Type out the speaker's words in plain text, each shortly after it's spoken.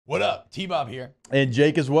What up? T-Bob here. And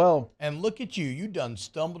Jake as well. And look at you. You done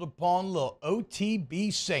stumbled upon little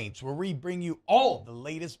OTB Saints, where we bring you all the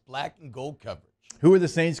latest black and gold coverage. Who are the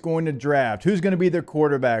Saints going to draft? Who's going to be their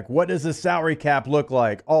quarterback? What does the salary cap look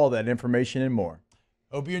like? All that information and more.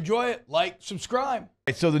 Hope you enjoy it. Like, subscribe.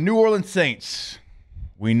 So the New Orleans Saints,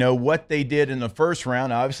 we know what they did in the first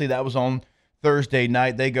round. Obviously, that was on Thursday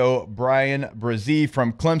night. They go Brian Brzee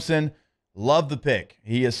from Clemson. Love the pick.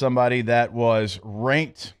 He is somebody that was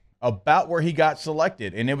ranked about where he got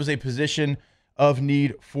selected, and it was a position of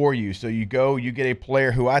need for you. So you go, you get a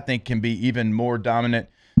player who I think can be even more dominant.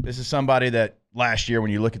 This is somebody that last year,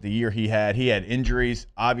 when you look at the year he had injuries.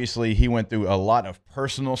 Obviously, he went through a lot of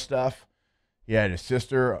personal stuff. He had his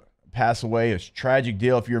sister pass away. It's a tragic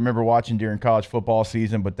deal if you remember watching during college football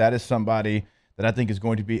season, but that is somebody that I think is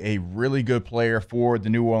going to be a really good player for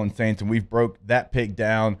the New Orleans Saints, and we've broke that pick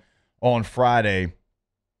down on Friday.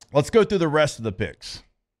 Let's go through the rest of the picks.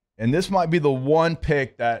 And this might be the one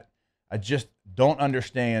pick that I just don't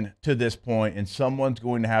understand to this point, and someone's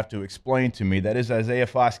going to have to explain to me. That is Isaiah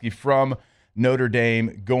Foskey from Notre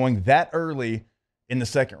Dame going that early in the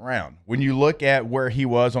second round. When you look at where he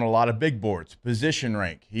was on a lot of big boards, position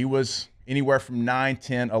rank, he was anywhere from 9,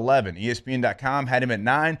 10, 11. ESPN.com had him at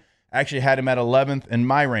 9. Actually had him at 11th in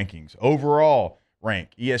my rankings. Overall rank,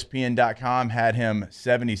 ESPN.com had him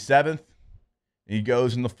 77th. He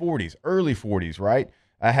goes in the 40s, early 40s, right?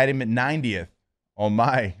 I had him at 90th on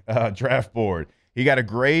my draft board. He got a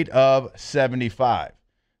grade of 75.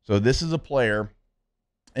 So this is a player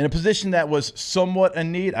in a position that was somewhat a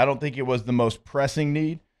need. I don't think it was the most pressing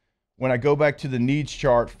need. When I go back to the needs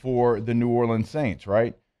chart for the New Orleans Saints,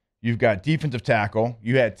 right? You've got defensive tackle,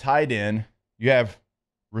 you had tight end, you have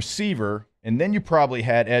receiver, and then you probably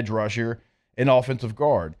had edge rusher and offensive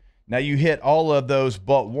guard. Now you hit all of those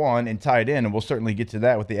but one in tight end, and we'll certainly get to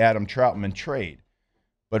that with the Adam Troutman trade.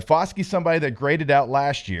 But Foskey's somebody that graded out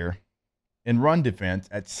last year in run defense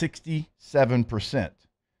at 67%.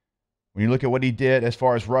 When you look at what he did as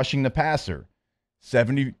far as rushing the passer,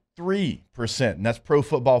 73%, and that's Pro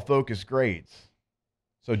Football Focus grades.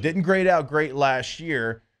 So didn't grade out great last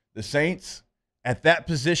year. The Saints at that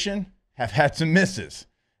position have had some misses.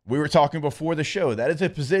 We were talking before the show. That is a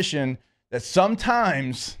position that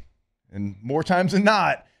sometimes, and more times than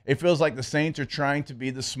not, it feels like the Saints are trying to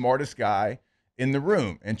be the smartest guy in the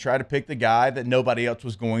room and try to pick the guy that nobody else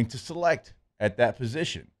was going to select at that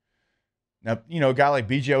position. Now, you know, a guy like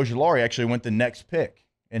B.J. Ojulari actually went the next pick,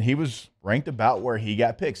 and he was ranked about where he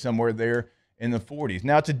got picked, somewhere there in the 40s.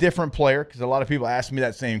 Now, it's a different player because a lot of people ask me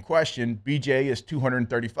that same question. B.J. is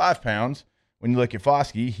 235 pounds. When you look at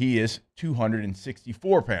Foskey, he is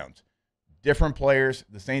 264 pounds. Different players.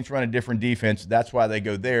 The Saints run a different defense. That's why they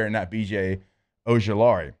go there and not B.J.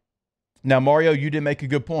 Ojulari. Now, Mario, you did make a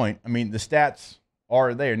good point. I mean, the stats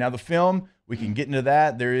are there. Now, the film, we can get into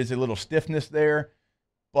that. There is a little stiffness there.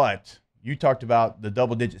 But you talked about the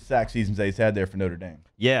double-digit sack seasons that he's had there for Notre Dame.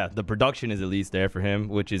 Yeah, the production is at least there for him,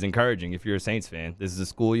 which is encouraging if you're a Saints fan. This is a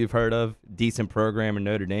school you've heard of, decent program in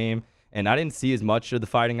Notre Dame. And I didn't see as much of the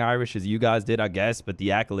Fighting Irish as you guys did, I guess, but the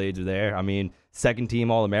accolades are there. I mean,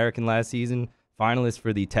 second-team All-American last season, finalist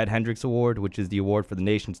for the Ted Hendricks Award, which is the award for the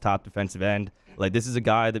nation's top defensive end. Like, this is a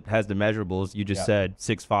guy that has the measurables. You just said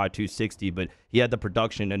 6'5", 260, but he had the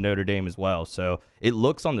production at Notre Dame as well. So it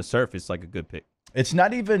looks on the surface like a good pick. It's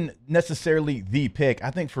not even necessarily the pick. I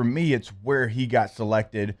think for me, it's where he got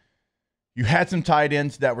selected. You had some tight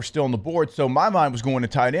ends that were still on the board, so my mind was going to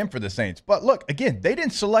tight end for the Saints. But look, again, they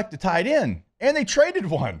didn't select a tight end, and they traded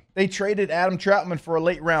one. They traded Adam Troutman for a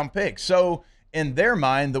late-round pick. So in their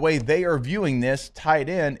mind, the way they are viewing this, tight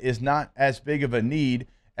end is not as big of a need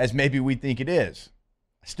as maybe we think it is.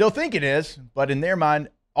 I still think it is, but in their mind,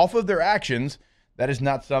 off of their actions, that is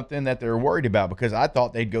not something that they're worried about, because I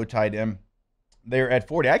thought they'd go tight end there at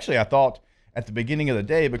 40. Actually, I thought at the beginning of the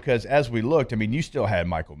day, because as we looked, I mean, you still had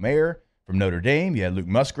Michael Mayer from Notre Dame. You had Luke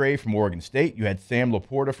Musgrave from Oregon State. You had Sam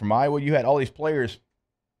Laporta from Iowa. You had all these players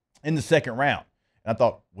in the second round. And I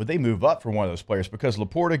thought, would they move up for one of those players? Because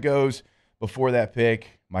Laporta goes before that pick.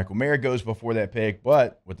 Michael Mayer goes before that pick.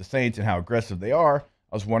 But with the Saints and how aggressive they are,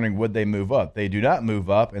 I was wondering, would they move up? They do not move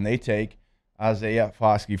up, and they take Isaiah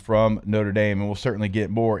Foskey from Notre Dame, and we'll certainly get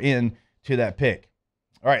more into that pick.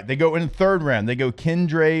 All right, they go in the third round. They go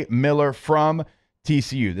Kendre Miller from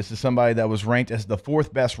TCU. This is somebody that was ranked as the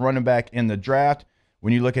fourth best running back in the draft.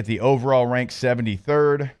 When you look at the overall rank,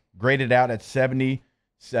 73rd, graded out at 77%.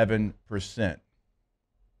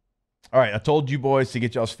 All right, I told you boys to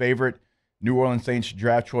get y'all's favorite New Orleans Saints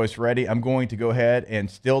draft choice ready. I'm going to go ahead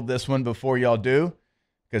and steal this one before y'all do,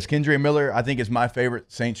 because Kendre Miller, I think, is my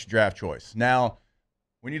favorite Saints draft choice. Now,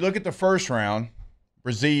 when you look at the first round,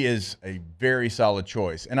 Brzee is a very solid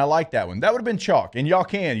choice, and I like that one. That would have been chalk, and y'all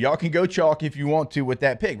can go chalk if you want to with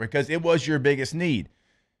that pick because it was your biggest need.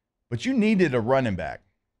 But you needed a running back.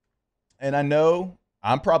 And I know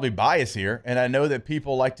I'm probably biased here, and I know that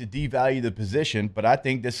people like to devalue the position, but I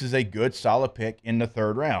think this is a good, solid pick in the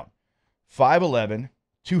third round. 5'11",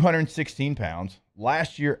 216 pounds.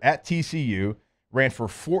 Last year at TCU, ran for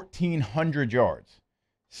 1,400 yards,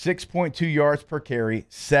 6.2 yards per carry,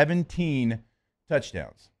 17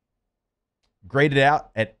 touchdowns. Graded out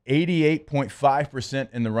at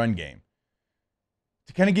 88.5% in the run game.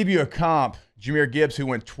 To kind of give you a comp, Jahmyr Gibbs, who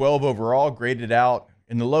went 12 overall, graded out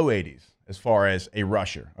in the low 80s as far as a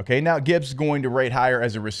rusher. Okay, now Gibbs is going to rate higher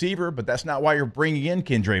as a receiver, but that's not why you're bringing in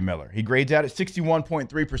Kendre Miller. He grades out at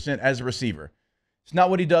 61.3% as a receiver. It's not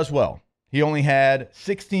what he does well. He only had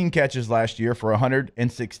 16 catches last year for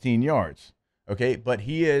 116 yards. Okay, but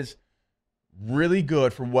he is really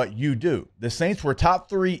good for what you do. The Saints were top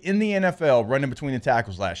 3 in the NFL running between the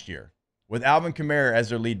tackles last year with Alvin Kamara as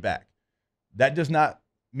their lead back. That does not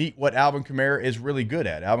meet what Alvin Kamara is really good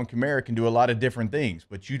at. Alvin Kamara can do a lot of different things,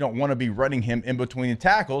 but you don't want to be running him in between the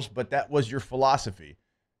tackles, but that was your philosophy.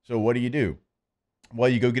 So what do? Well,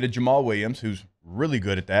 you go get a Jamal Williams, who's really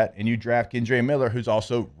good at that, and you draft Kendre Miller, who's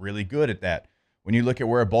also really good at that. When you look at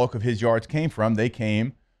where a bulk of his yards came from, they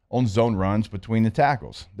came on zone runs between the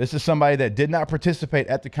tackles. This is somebody that did not participate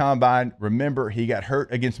at the Combine. Remember, he got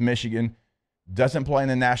hurt against Michigan, doesn't play in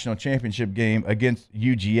the national championship game against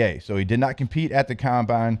UGA. So he did not compete at the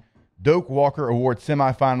Combine. Doak Walker Award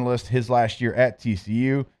semifinalist his last year at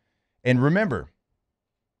TCU. And remember,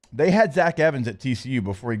 they had Zach Evans at TCU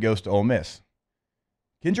before he goes to Ole Miss.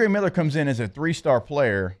 Kendre Miller comes in as a 3-star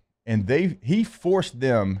player, and he forced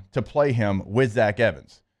them to play him with Zach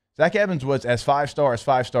Evans. Zach Evans was as 5-star as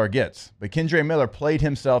 5-star gets, but Kendre Miller played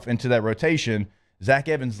himself into that rotation. Zach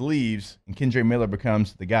Evans leaves, and Kendre Miller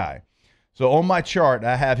becomes the guy. So on my chart,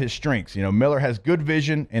 I have his strengths. Miller has good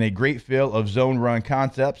vision and a great feel of zone run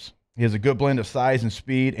concepts. He has a good blend of size and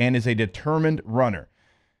speed and is a determined runner.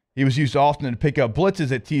 He was used often to pick up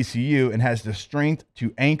blitzes at TCU and has the strength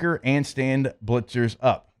to anchor and stand blitzers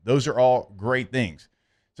up. Those are all great things.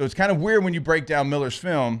 So it's kind of weird when you break down Miller's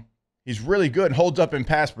film. He's really good and holds up in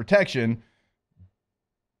pass protection,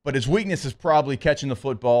 but his weakness is probably catching the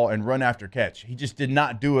football and run after catch. He just did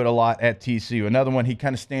not do it a lot at TCU. Another one, he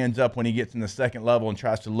kind of stands up when he gets in the second level and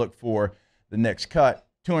tries to look for the next cut.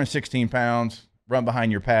 216 pounds, run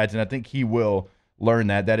behind your pads, and I think he will learn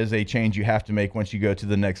that. That is a change you have to make once you go to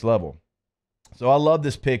the next level. So I love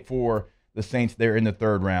this pick for the Saints there in the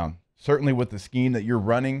third round. Certainly with the scheme that you're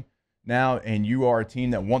running now, and you are a team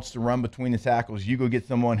that wants to run between the tackles, you go get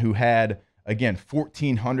someone who had, again,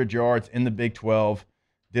 1,400 yards in the Big 12,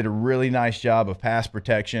 did a really nice job of pass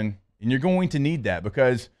protection, and you're going to need that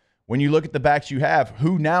because when you look at the backs you have,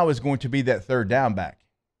 who now is going to be that third down back?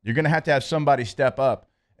 You're going to have somebody step up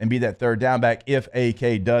and be that third down back if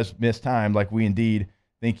AK does miss time like we indeed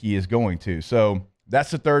think he is going to. So that's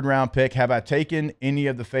the third round pick. Have I taken any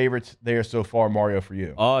of the favorites there so far, Mario, for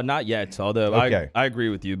you? Not yet, although okay. I agree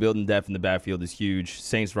with you. Building depth in the backfield is huge.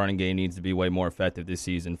 Saints running game needs to be way more effective this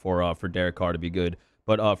season for Derek Carr to be good.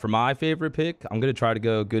 But for my favorite pick, I'm going to try to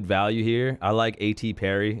go good value here. I like A.T.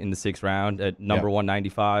 Perry in the 6th round at number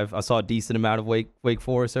 195. I saw a decent amount of Wake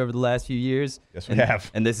Forest over the last few years. Yes, we have.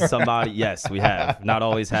 And this is somebody, yes, we have. Not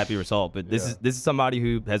always happy result, but this is somebody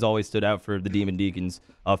who has always stood out for the Demon Deacons.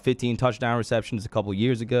 15 touchdown receptions a couple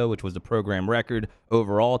years ago, which was the program record.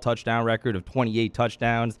 Overall touchdown record of 28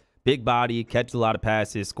 touchdowns. Big body, catches a lot of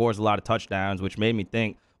passes, scores a lot of touchdowns, which made me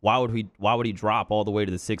think, why would he drop all the way to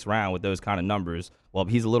the 6th round with those kind of numbers? Well,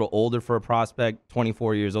 he's a little older for a prospect,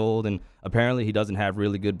 24 years old, and apparently he doesn't have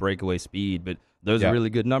really good breakaway speed. But those are really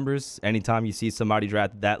good numbers. Anytime you see somebody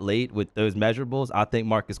drafted that late with those measurables, I think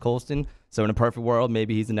Marcus Colston. So in a perfect world,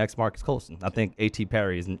 maybe he's the next Marcus Colston. I think A.T.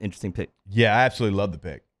 Perry is an interesting pick. Yeah, I absolutely love the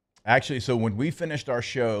pick. Actually, so when we finished our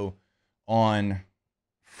show on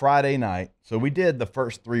Friday night, so we did the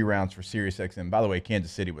first 3 rounds for SiriusXM. By the way,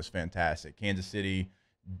 Kansas City was fantastic. Kansas City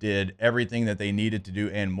did everything that they needed to do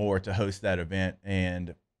and more to host that event.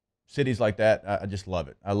 And cities like that, I just love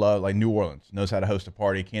it. I love, like, New Orleans knows how to host a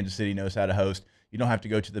party. Kansas City knows how to host. You don't have to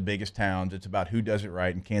go to the biggest towns. It's about who does it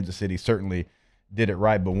right, and Kansas City certainly did it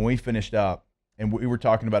right. But when we finished up and we were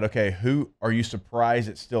talking about, okay, who are you surprised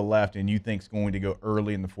it's still left and you think is going to go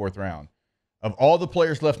early in the 4th round? Of all the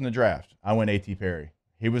players left in the draft, I went A.T. Perry.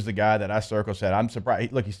 He was the guy that I circled, said, I'm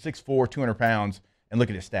surprised. Look, he's 6'4", 200 pounds, and look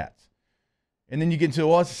at his stats. And then you get into,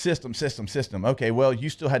 well, it's a system. Okay, well, you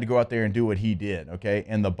still had to go out there and do what he did, okay?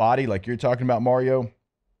 And the body, like you're talking about, Mario,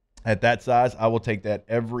 at that size, I will take that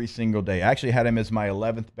every single day. I actually had him as my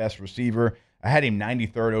 11th best receiver. I had him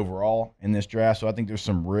 93rd overall in this draft, so I think there's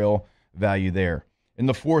some real value there. In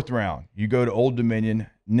the 4th round, you go to Old Dominion,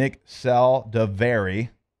 Nick Saldiveri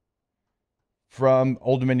from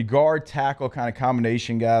Old Dominion, guard, tackle kind of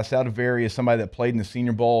combination guy. Saldiveri is somebody that played in the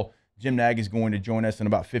Senior Bowl. Jim Nagy's going to join us in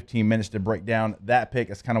about 15 minutes to break down that pick.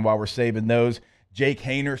 That's kind of why we're saving those. Jake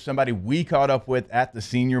Hayner, somebody we caught up with at the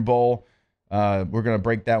Senior Bowl. We're going to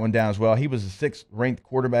break that one down as well. He was the 6th ranked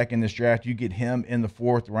quarterback in this draft. You get him in the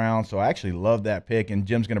 4th round, so I actually love that pick, and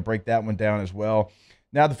Jim's going to break that one down as well.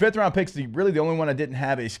 Now, the 5th round pick's really the only one I didn't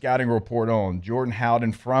have a scouting report on. Jordan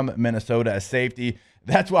Howden from Minnesota as safety.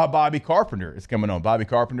 That's why Bobby Carpenter is coming on. Bobby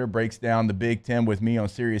Carpenter breaks down the Big Ten with me on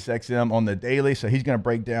SiriusXM on the daily, so he's going to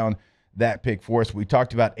break down that pick for us. We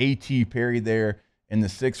talked about A.T. Perry there in the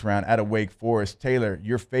 6th round out of Wake Forest. Taylor,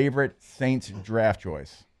 your favorite Saints draft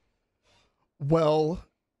choice? Well,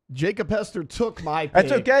 Jacob Hester took my pick.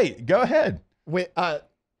 That's okay. Go ahead.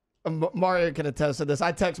 Mario can attest to this.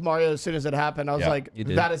 I text Mario as soon as it happened. I was like,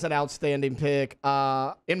 that is an outstanding pick.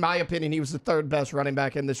 In my opinion, he was the 3rd best running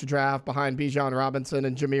back in this draft behind Bijan Robinson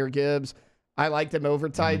and Jahmyr Gibbs. I liked him over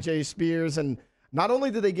Ty J. Spears. And not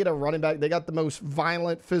only did they get a running back, they got the most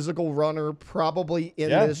violent physical runner probably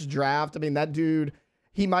in this draft. I mean, that dude,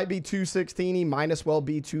 he might be 216. He might as well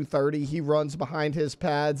be 230. He runs behind his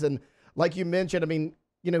pads. And like you mentioned, I mean,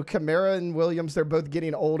 you know, Kamara and Williams, they're both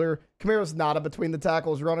getting older. Kamara's not a between the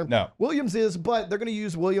tackles runner. No. Williams is, but they're going to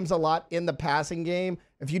use Williams a lot in the passing game.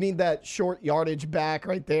 If you need that short yardage back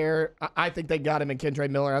right there, I think they got him in Kendre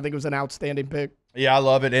Miller. I think it was an outstanding pick. Yeah, I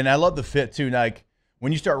love it. And I love the fit, too. Like,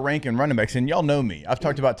 when you start ranking running backs, and y'all know me, I've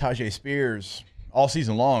talked about Tajay Spears all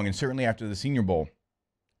season long, and certainly after the Senior Bowl.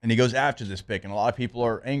 And he goes after this pick, and a lot of people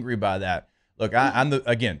are angry by that. Look, I'm the,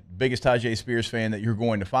 again, biggest Tajay Spears fan that you're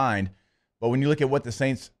going to find. But when you look at what the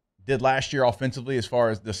Saints did last year offensively as far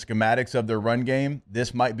as the schematics of their run game,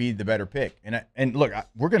 this might be the better pick. And look,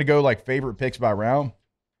 we're going to go like favorite picks by round,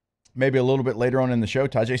 maybe a little bit later on in the show.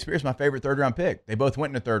 Tajay Spears, my favorite 3rd round pick. They both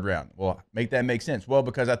went in the 3rd round. Well, make that make sense. Well,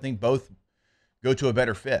 because I think both go to a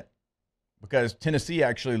better fit. Because Tennessee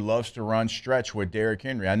actually loves to run stretch with Derrick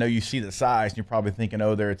Henry. I know you see the size, and you're probably thinking,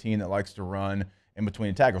 oh, they're a team that likes to run in between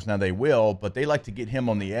the tackles. Now they will, but they like to get him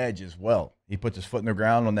on the edge as well. He puts his foot in the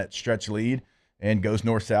ground on that stretch lead and goes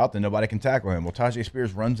north-south, and nobody can tackle him. Well, Tajay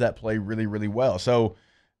Spears runs that play really, really well. So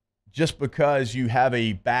just because you have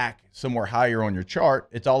a back somewhere higher on your chart,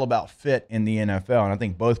 it's all about fit in the NFL, and I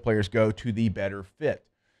think both players go to the better fit.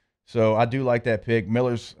 So I do like that pick.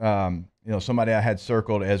 Miller's somebody I had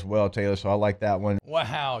circled as well, Taylor, so I like that one.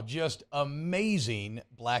 Wow, just amazing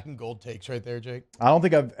black and gold takes right there, Jake. I don't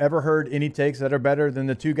think I've ever heard any takes that are better than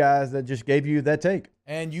the 2 guys that just gave you that take.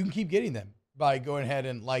 And you can keep getting them by going ahead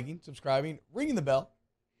and liking, subscribing, ringing the bell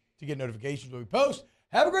to get notifications when we post.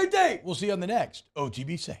 Have a great day. We'll see you on the next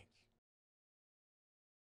OTB Saints.